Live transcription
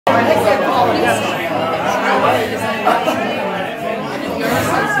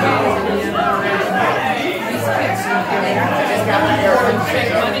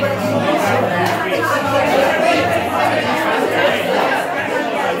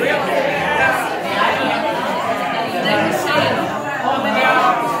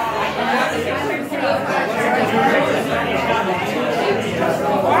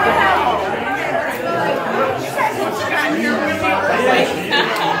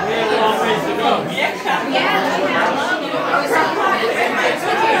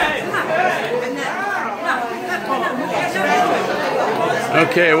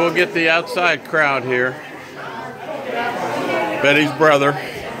Okay, we'll get the outside crowd here. Betty's brother,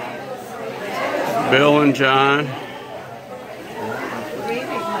 Bill and John.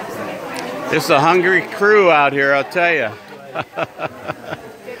 It's a hungry crew out here, I'll tell you.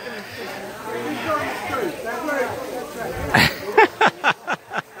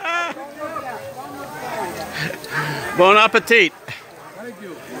 Bon appetit.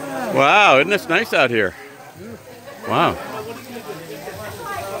 Wow, isn't this nice out here? Wow.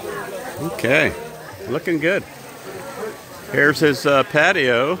 Okay, looking good. Here's his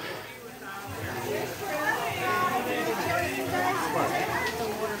patio.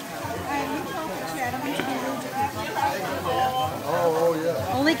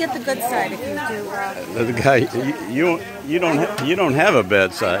 Only get the good side if you do. The guy, you don't have a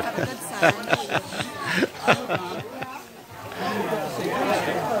bad side.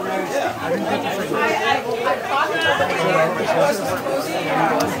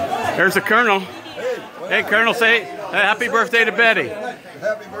 There's the Colonel. Hey, Colonel, say happy birthday to Betty.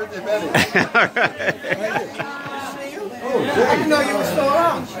 Happy birthday, Betty. All right. I didn't know you were still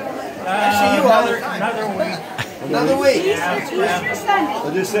around. I see you all the time. Another week.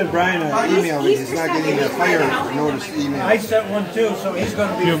 I just sent Brian an email. He's not getting a fire notice email. I sent one too, so he's going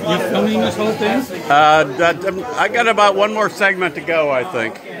to be. You're filming this whole thing? I got about one more segment to go, I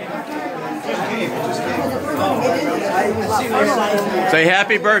think. Say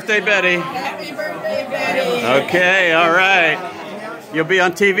happy birthday, Betty. Happy birthday, Betty. Okay, all right. You'll be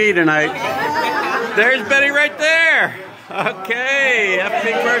on TV tonight. There's Betty right there. Okay,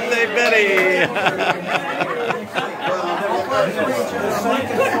 happy birthday, Betty.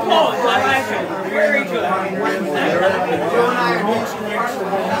 Good pose, I like it. Very good.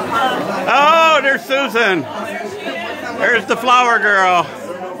 Oh, there's Susan. There's the flower girl.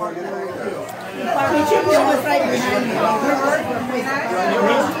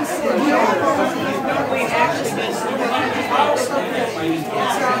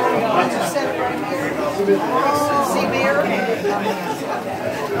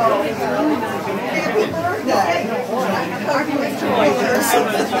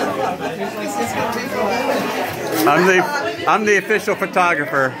 I'm the official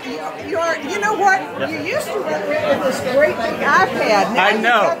photographer. You know what? Yeah. You used to run with this great big iPad. Now I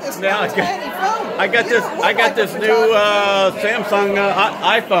know. Now I got this new Samsung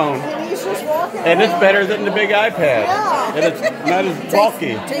iPhone, and it's better than the big iPad. Yeah. And it's not as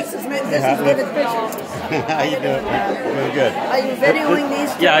bulky. Takes as good pictures. How you doing? Really good. Are you videoing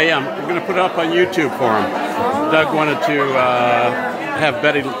these? Yeah, I am. I'm going to put it up on YouTube for him. Oh. Doug wanted to have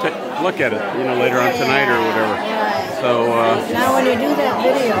Betty look at it, later on tonight or whatever. So now, when you do that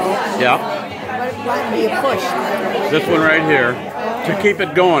video, yeah, what do you push? This one right here to keep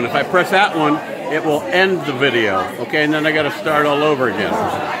it going. If I press that one, it will end the video. Okay, and then I got to start all over again.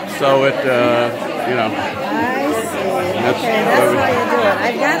 So it, I see. Okay, that's how you do it.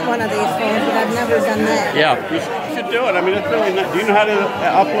 I've got one of these phones, but I've never done that. Yeah, you should do it. I mean, it's really not. Do you know how to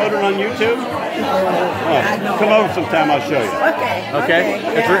upload it on YouTube? Oh, come over sometime. I'll show you. Okay.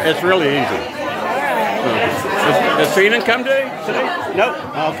 It's really easy. Does Feenan come today? Nope.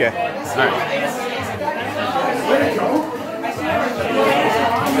 Oh, okay. All right.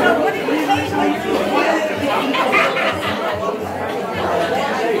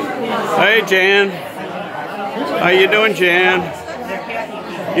 Hey, Jan. How you doing, Jan?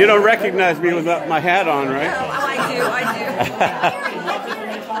 You don't recognize me without my hat on, right? Oh, I do.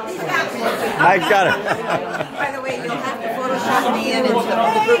 I got it. By the way, you'll have to Photoshop me into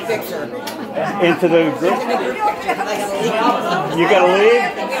the group picture. Into the group? You gotta leave?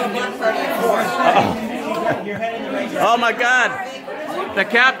 Oh my God! The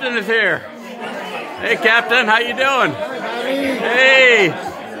captain is here. Hey, Captain, how you doing? Hey,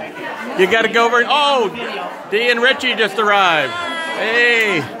 you gotta go over. Oh, Dee and Richie just arrived.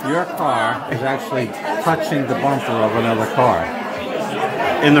 Hey. Your car is actually touching the bumper of another car.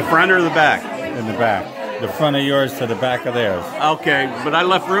 In the front or the back? In the back. The front of yours to the back of theirs. Okay, but I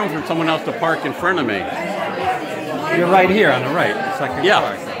left room for someone else to park in front of me. You're right here on the right, the second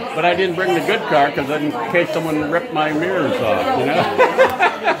car. but I didn't bring the good car because in case someone ripped my mirrors off, you know?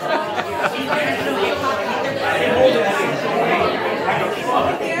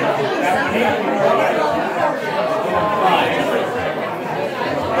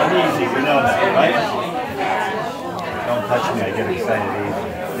 I'm easy, you know that, right? Don't touch me, I get excited easy.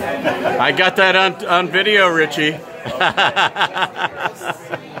 I got that on video, Richie.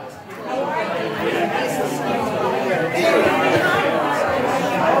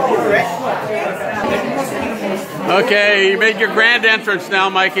 Okay, you made your grand entrance now,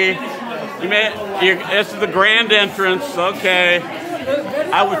 Mikey. This is the grand entrance. Okay.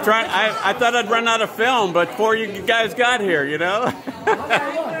 I thought I'd run out of film, but before you guys got here, you know.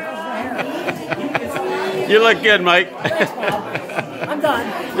 You look good, Mike. I'm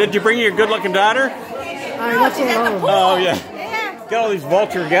done. Did you bring your good-looking daughter? Oh yeah. Got all these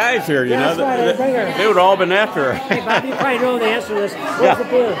vulture guys here, you know. They would all been after her. Hey, Bob, you probably know the answer to this. Where's the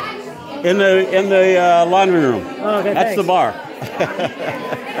pool? In the laundry room. Oh, okay, that's the bar.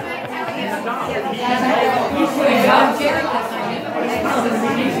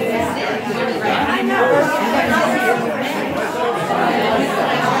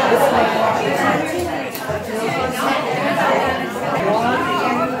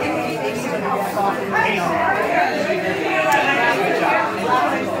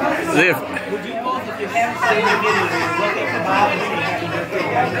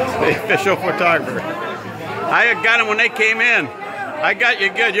 The official photographer. I got him when they came in. I got you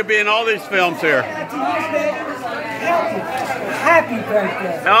good. You'll be in all these films here. Happy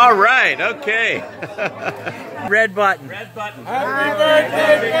birthday. All right. Okay. Red button. Red button. Happy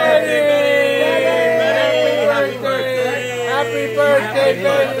birthday, Betty! Happy birthday,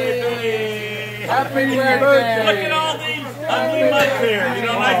 Betty! Happy birthday! Look at all these ugly mics here. You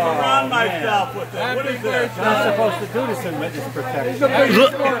know, I surround myself with them. What is this? You're not supposed to do this in witness protection.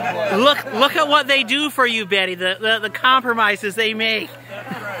 Look at what they do for you, Betty. The compromises they make.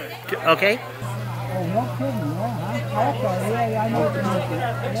 Okay. Oh, no kidding, no, huh? Okay, yeah, I know what you're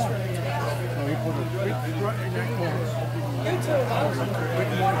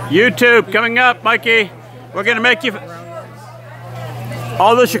YouTube coming up, Mikey. We're gonna make you.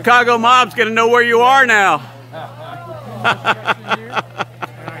 All the Chicago mob's gonna know where you are now.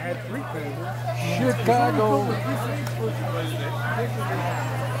 Chicago.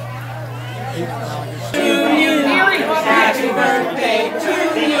 Happy birthday to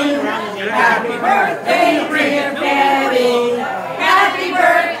you. Happy birthday, dear Betty. Happy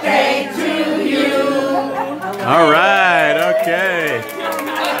birthday to you. All right, okay.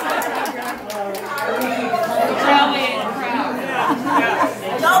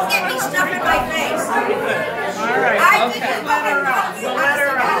 Don't get me stuff in my face. All right. I think it's better off.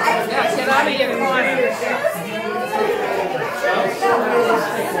 Get out of your corner.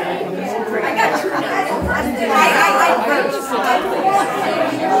 I got you.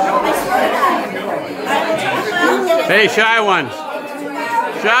 Hey, shy ones.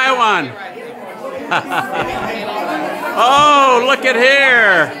 Shy one. Oh, look at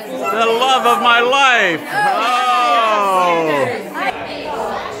here. The love of my life.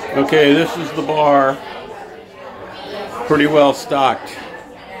 Oh. Okay, this is the bar. Pretty well stocked.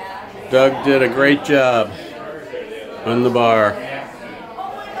 Doug did a great job on the bar.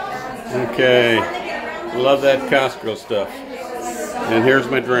 Okay. Love that Costco stuff. And here's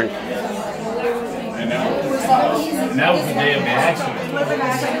my drink. And that was the day of the accident.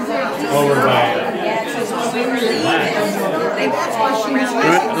 Over by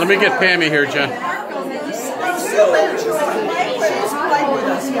Let me get Pammy here, John.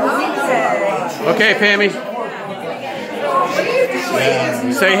 Okay, Pammy.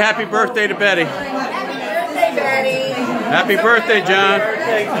 Say happy birthday to Betty. Happy birthday, John.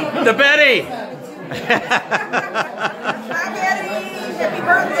 To Betty. Happy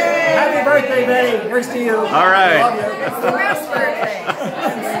birthday! Happy birthday, Betty. Here's to you. All right. It's the best birthday.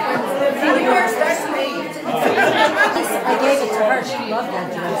 Happy birthday to me. I gave it to her. She loved that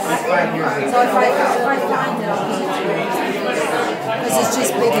dress. So if I find it, I'll give it to her. Because it's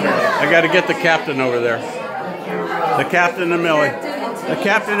just big enough. I got to get the captain over there. The captain and Millie. The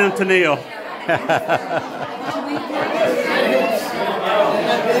captain and Tennille.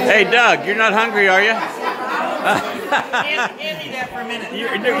 Hey, Doug, you're not hungry, are you? Hand me that for a minute.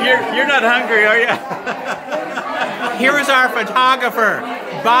 You're not hungry, are you? Here is our photographer.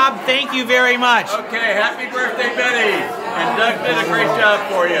 Bob, thank you very much. Okay, happy birthday, Betty. And Doug did a great job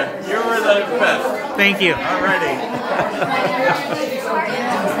for you. You were the best. Thank you. Alrighty.